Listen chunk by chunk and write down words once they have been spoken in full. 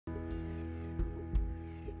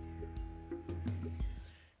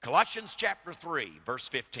Colossians chapter 3, verse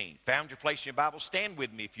 15. Found your place in your Bible? Stand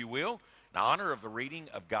with me, if you will, in honor of the reading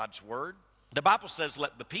of God's word. The Bible says,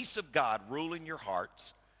 let the peace of God rule in your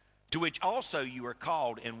hearts, to which also you are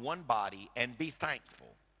called in one body, and be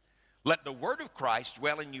thankful. Let the word of Christ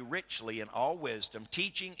dwell in you richly in all wisdom,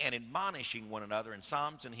 teaching and admonishing one another in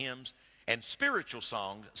psalms and hymns and spiritual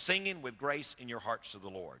songs, singing with grace in your hearts to the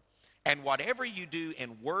Lord. And whatever you do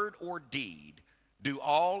in word or deed, do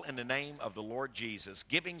all in the name of the Lord Jesus,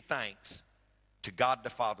 giving thanks to God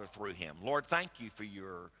the Father through him. Lord, thank you for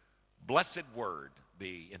your blessed word,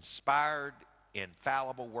 the inspired,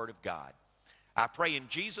 infallible word of God. I pray in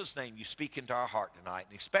Jesus' name you speak into our heart tonight,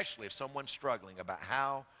 and especially if someone's struggling about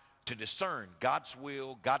how to discern God's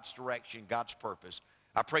will, God's direction, God's purpose.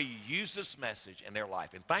 I pray you use this message in their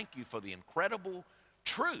life. And thank you for the incredible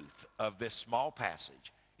truth of this small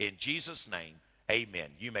passage. In Jesus' name, amen.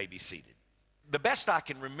 You may be seated. The best I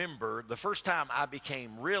can remember, the first time I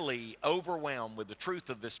became really overwhelmed with the truth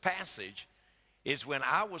of this passage is when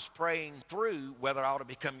I was praying through whether I ought to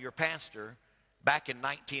become your pastor back in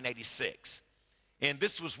 1986. And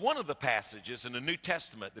this was one of the passages in the New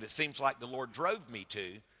Testament that it seems like the Lord drove me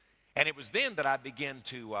to. And it was then that I began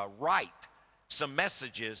to write some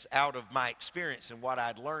messages out of my experience and what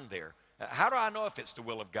I'd learned there. How do I know if it's the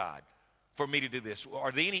will of God for me to do this?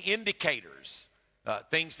 Are there any indicators,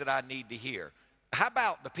 things that I need to hear? How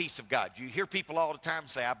about the peace of God? You hear people all the time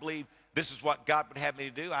say, I believe this is what God would have me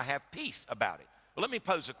to do. I have peace about it. Well, let me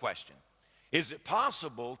pose a question. Is it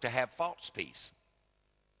possible to have false peace?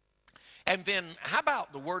 And then how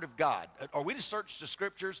about the Word of God? Are we to search the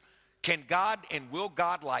Scriptures? Can God and will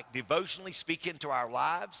God like devotionally speak into our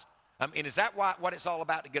lives? And is that what it's all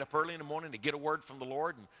about, to get up early in the morning to get a word from the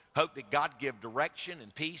Lord and hope that God give direction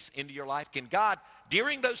and peace into your life? Can God,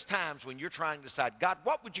 during those times when you're trying to decide, God,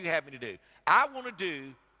 what would you have me to do? I want to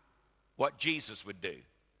do what Jesus would do.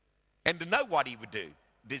 And to know what he would do.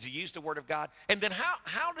 Does he use the Word of God? And then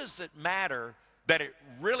how does it matter that it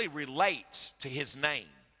really relates to his name?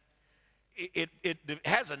 It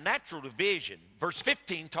has a natural division. Verse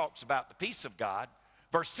 15 talks about the peace of God.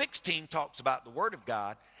 Verse 16 talks about the Word of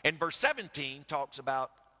God. And verse 17 talks about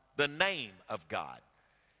the name of God.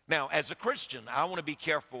 Now, as a Christian, I want to be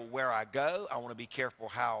careful where I go. I want to be careful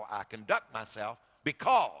how I conduct myself,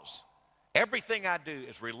 because everything I do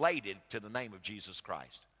is related to the name of Jesus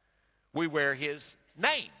Christ. We wear his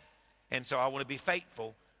name. And so I want to be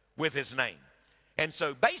faithful with his name. And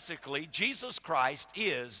so basically, Jesus Christ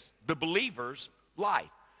is the believer's life.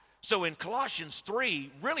 So in Colossians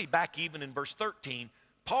 3, really back even in verse 13,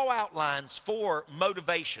 Paul outlines 4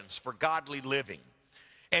 motivations for godly living.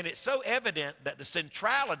 And it's so evident that the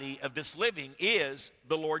centrality of this living is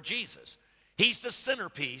the Lord Jesus. He's the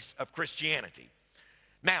centerpiece of Christianity.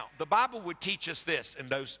 Now, the Bible would teach us this in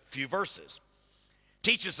those few verses.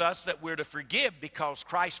 Teaches us that we're to forgive because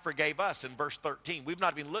Christ forgave us in verse 13. We've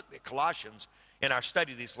not even looked at Colossians in our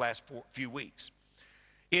study these last few weeks.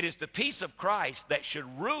 It is the peace of Christ that should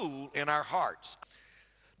rule in our hearts.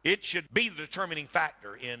 It should be the determining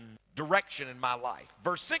factor in direction in my life.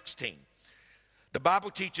 Verse 16, the Bible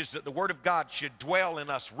teaches that the Word of God should dwell in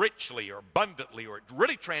us richly or abundantly, or it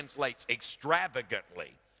really translates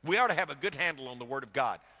extravagantly. We ought to have a good handle on the Word of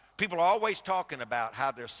God. People are always talking about how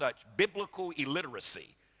there's such biblical illiteracy,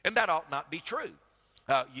 and that ought not be true.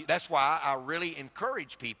 That's why I really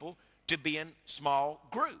encourage people to be in small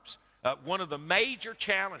groups. One of the major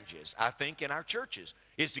challenges, I think, in our churches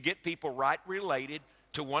is to get people right related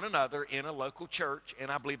to one another in a local church,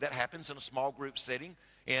 and I believe that happens in a small group setting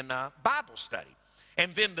in Bible study.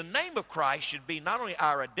 And then the name of Christ should be not only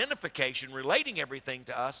our identification, relating everything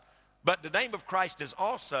to us, but the name of Christ is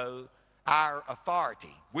also our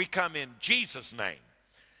authority. We come in Jesus' name.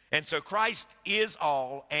 And so Christ is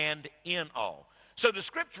all and in all. So the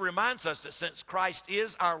Scripture reminds us that since Christ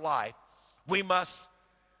is our life, we must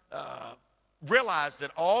realize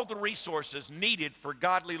that all the resources needed for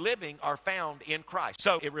godly living are found in Christ.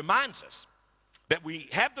 So it reminds us that we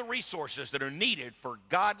have the resources that are needed for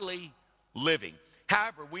godly living.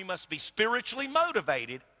 However, we must be spiritually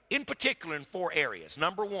motivated, in particular in 4 areas.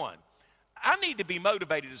 Number 1, I need to be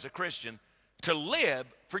motivated as a Christian to live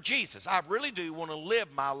for Jesus. I really do want to live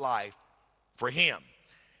my life for him.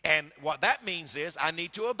 And what that means is I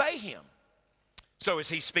need to obey him. So as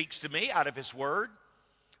he speaks to me out of his word,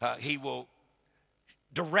 he will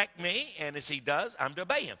direct me, and as he does, I'm to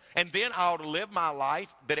obey him. And then I ought to live my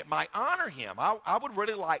life that it might honor him. I would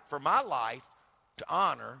really like for my life to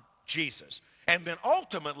honor Jesus. And then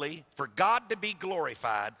ultimately for God to be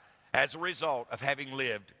glorified as a result of having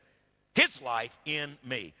lived his life in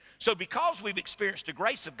me. So because we've experienced the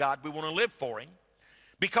grace of God, we want to live for him.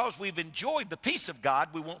 Because we've enjoyed the peace of God,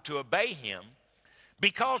 we want to obey him.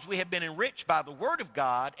 Because we have been enriched by the word of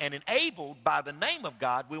God and enabled by the name of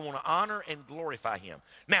God, we want to honor and glorify him.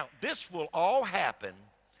 Now, this will all happen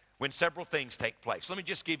when several things take place. Let me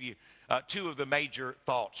just give you two of the major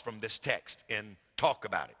thoughts from this text and talk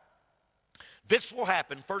about it. This will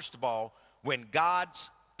happen, first of all, when God's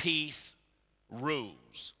peace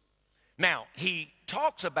rules. Now, he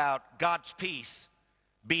talks about God's peace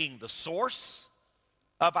being the source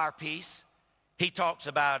of our peace. He talks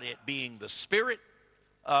about it being the spirit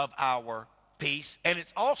of our peace, and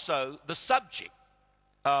it's also the subject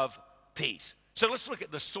of peace. So let's look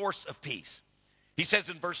at the source of peace. He says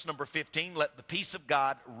in verse number 15, let the peace of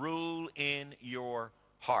God rule in your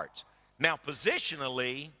hearts. Now,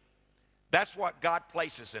 positionally, that's what God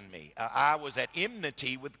places in me. I was at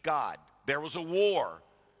enmity with God. There was a war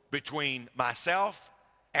between myself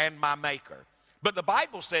and my maker. But the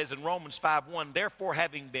Bible says in Romans 5:1, therefore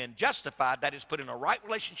having been justified, that is put in a right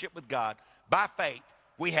relationship with God, by faith,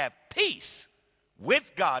 we have peace with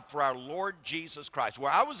God through our Lord Jesus Christ.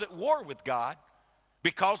 Where I was at war with God,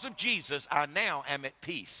 because of Jesus, I now am at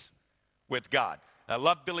peace with God. I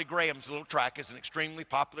love Billy Graham's little track. It's an extremely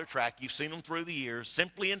popular track. You've seen them through the years,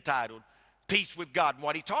 simply entitled, Peace with God. And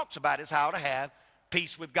what he talks about is how to have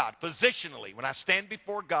peace with God. Positionally, when I stand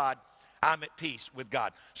before God, I'm at peace with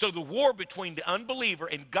God. So the war between the unbeliever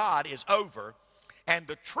and God is over, and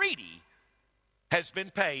the treaty has been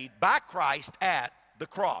paid by Christ at the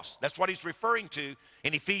cross. That's what he's referring to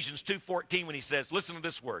in Ephesians 2:14 when he says, listen to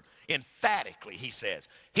this word, emphatically he says,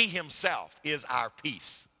 he himself is our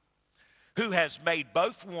peace, who has made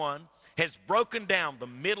both one, has broken down the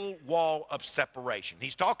middle wall of separation.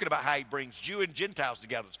 He's talking about how he brings Jew and Gentiles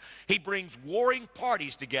together. He brings warring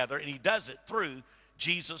parties together, and he does it through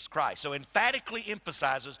Jesus Christ. So emphatically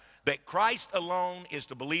emphasizes that Christ alone is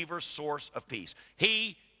the believer's source of peace.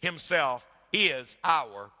 He himself is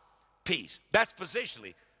our peace. That's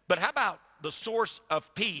positionally. But how about the source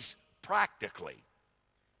of peace practically?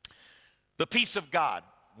 The peace of God.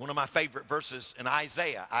 One of my favorite verses in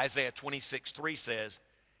Isaiah 26:3 says,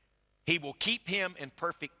 he will keep him in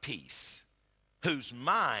perfect peace, whose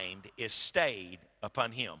mind is stayed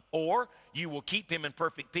upon him. Or you will keep him in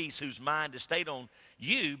perfect peace, whose mind is stayed on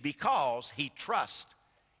you, because he trusts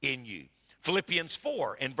in you. Philippians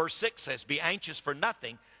 4 and verse 6 says, be anxious for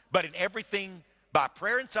nothing, but in everything by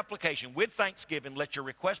prayer and supplication with thanksgiving, let your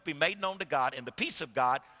request be made known to God, and the peace of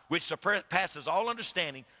God, which surpasses all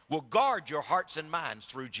understanding, will guard your hearts and minds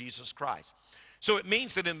through Jesus Christ. So it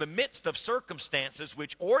means that in the midst of circumstances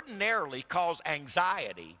which ordinarily cause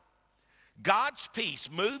anxiety, God's peace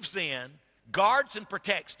moves in, guards and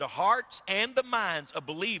protects the hearts and the minds of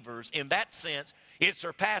believers. In that sense, it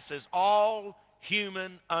surpasses all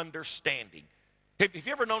human understanding. Have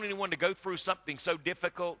you ever known anyone to go through something so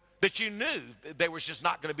difficult that you knew there was just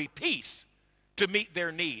not going to be peace to meet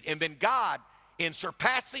their need? And then God, in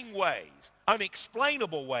surpassing ways,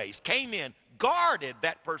 unexplainable ways, came in, guarded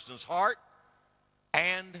that person's heart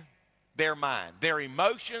and their mind, their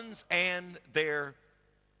emotions and their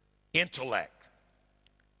intellect,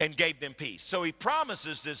 and gave them peace. So he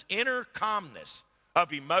promises this inner calmness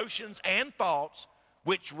of emotions and thoughts,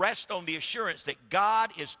 which rest on the assurance that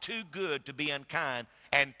God is too good to be unkind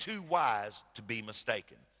and too wise to be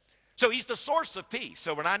mistaken. So he's the source of peace.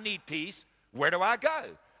 So when I need peace, where do I go?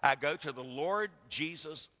 I go to the Lord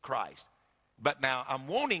Jesus Christ. But now I'm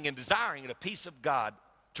wanting and desiring the peace of God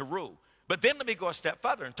to rule. But then let me go a step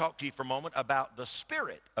further and talk to you for a moment about the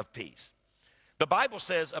spirit of peace. The Bible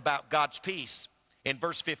says about God's peace in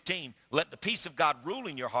verse 15, let the peace of God rule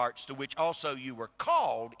in your hearts, to which also you were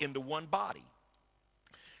called into one body.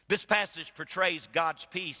 This passage portrays God's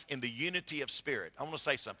peace in the unity of spirit. I want to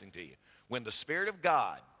say something to you. When the Spirit of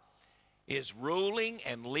God is ruling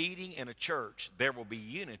and leading in a church, there will be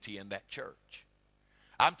unity in that church.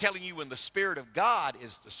 I'm telling you, when the Spirit of God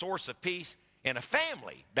is the source of peace in a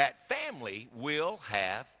family, that family will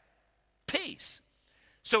have peace.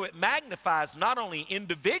 So it magnifies not only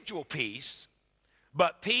individual peace,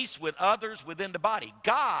 but peace with others within the body.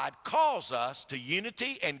 God calls us to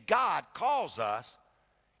unity, and God calls us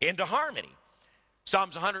into harmony.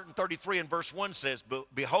 Psalms 133 and verse 1 says,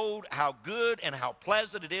 behold how good and how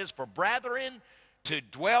pleasant it is for brethren to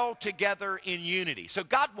dwell together in unity. So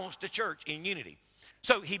God wants the church in unity.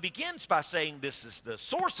 So he begins by saying this is the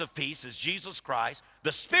source of peace is Jesus Christ.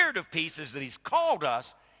 The spirit of peace is that he's called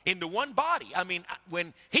us into one body. I mean,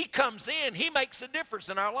 when he comes in, he makes a difference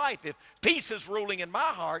in our life. If peace is ruling in my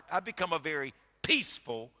heart, I become a very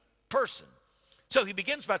peaceful person. So he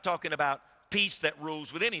begins by talking about peace that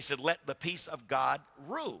rules within. He said, let the peace of God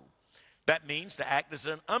rule. That means to act as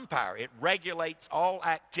an umpire. It regulates all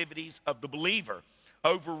activities of the believer,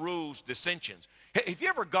 overrules dissensions. Have you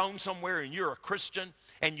ever gone somewhere and you're a Christian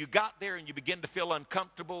and you got there and you begin to feel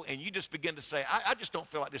uncomfortable and you just begin to say, I just don't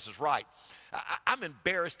feel like this is right. I'm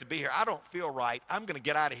embarrassed to be here. I don't feel right. I'm going to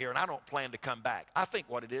get out of here and I don't plan to come back. I think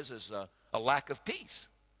what it is a lack of peace.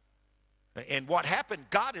 And what happened,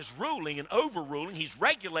 God is ruling and overruling. He's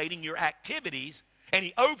regulating your activities, and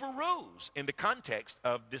he overrules in the context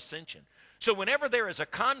of dissension. So whenever there is a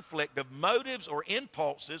conflict of motives or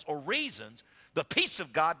impulses or reasons, the peace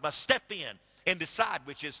of God must step in and decide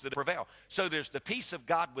which is to prevail. So there's the peace of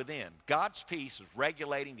God within. God's peace is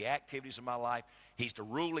regulating the activities of my life. He's the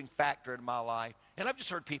ruling factor in my life. And I've just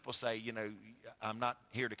heard people say, you know, I'm not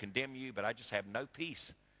here to condemn you, but I just have no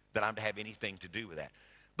peace that I'm to have anything to do with that.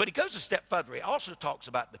 But he goes a step further. He also talks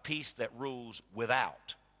about the peace that rules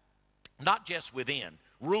without. Not just within,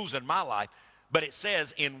 rules in my life, but it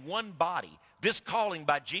says in one body. This calling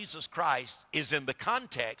by Jesus Christ is in the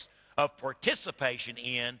context of participation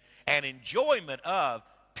in and enjoyment of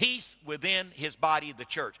peace within his body, the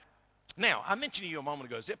church. Now, I mentioned to you a moment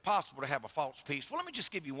ago, is it possible to have a false peace? Well, let me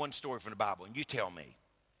just give you one story from the Bible, and you tell me.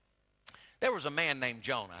 There was a man named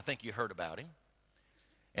Jonah. I think you heard about him.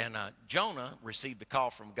 And Jonah received a call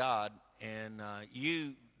from God, and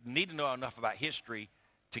you need to know enough about history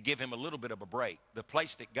to give him a little bit of a break. The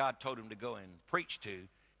place that God told him to go and preach to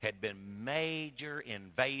had been major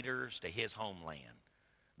invaders to his homeland.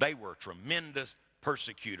 They were tremendous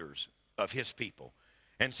persecutors of his people.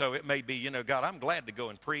 And so it may be, you know, God, I'm glad to go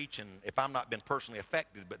and preach, and if I'm not been personally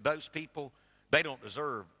affected, but those people, they don't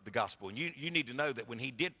deserve the gospel. And you need to know that when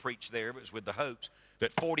he did preach there, it was with the hopes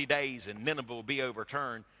that 40 days and Nineveh will be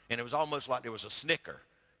overturned, and it was almost like there was a snicker,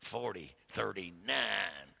 40, 39.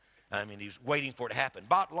 I mean, he was waiting for it to happen.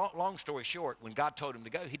 But long story short, when God told him to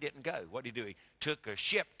go, he didn't go. What did he do? He took a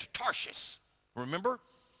ship to Tarshish. Remember?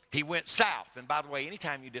 He went south. And by the way,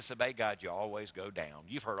 anytime you disobey God, you always go down.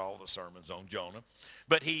 You've heard all the sermons on Jonah.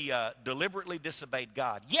 But he deliberately disobeyed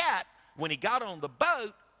God. Yet, when he got on the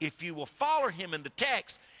boat, if you will follow him in the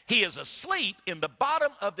text, he is asleep in the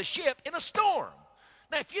bottom of the ship in a storm.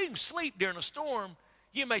 Now, if you can sleep during a storm,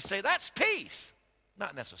 you may say, that's peace.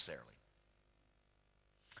 Not necessarily.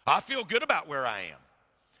 I feel good about where I am.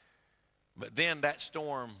 But then that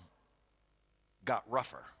storm got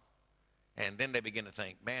rougher. And then they begin to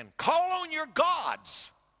think, man, call on your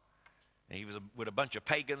gods. And he was with a bunch of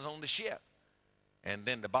pagans on the ship. And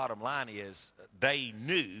then the bottom line is they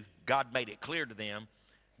knew, God made it clear to them,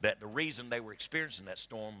 that the reason they were experiencing that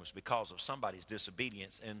storm was because of somebody's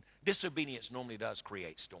disobedience. And disobedience normally does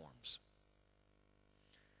create storms.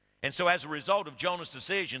 And so as a result of Jonah's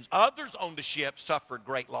decisions, others on the ship suffered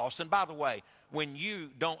great loss. And by the way, when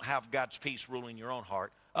you don't have God's peace ruling your own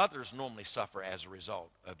heart, others normally suffer as a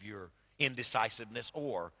result of your indecisiveness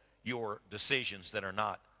or your decisions that are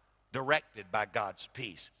not directed by God's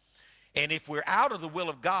peace. And if we're out of the will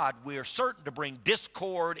of God, we are certain to bring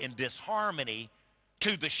discord and disharmony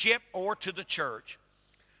to the ship or to the church.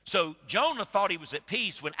 So Jonah thought he was at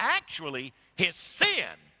peace when actually his sin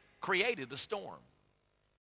created the storm.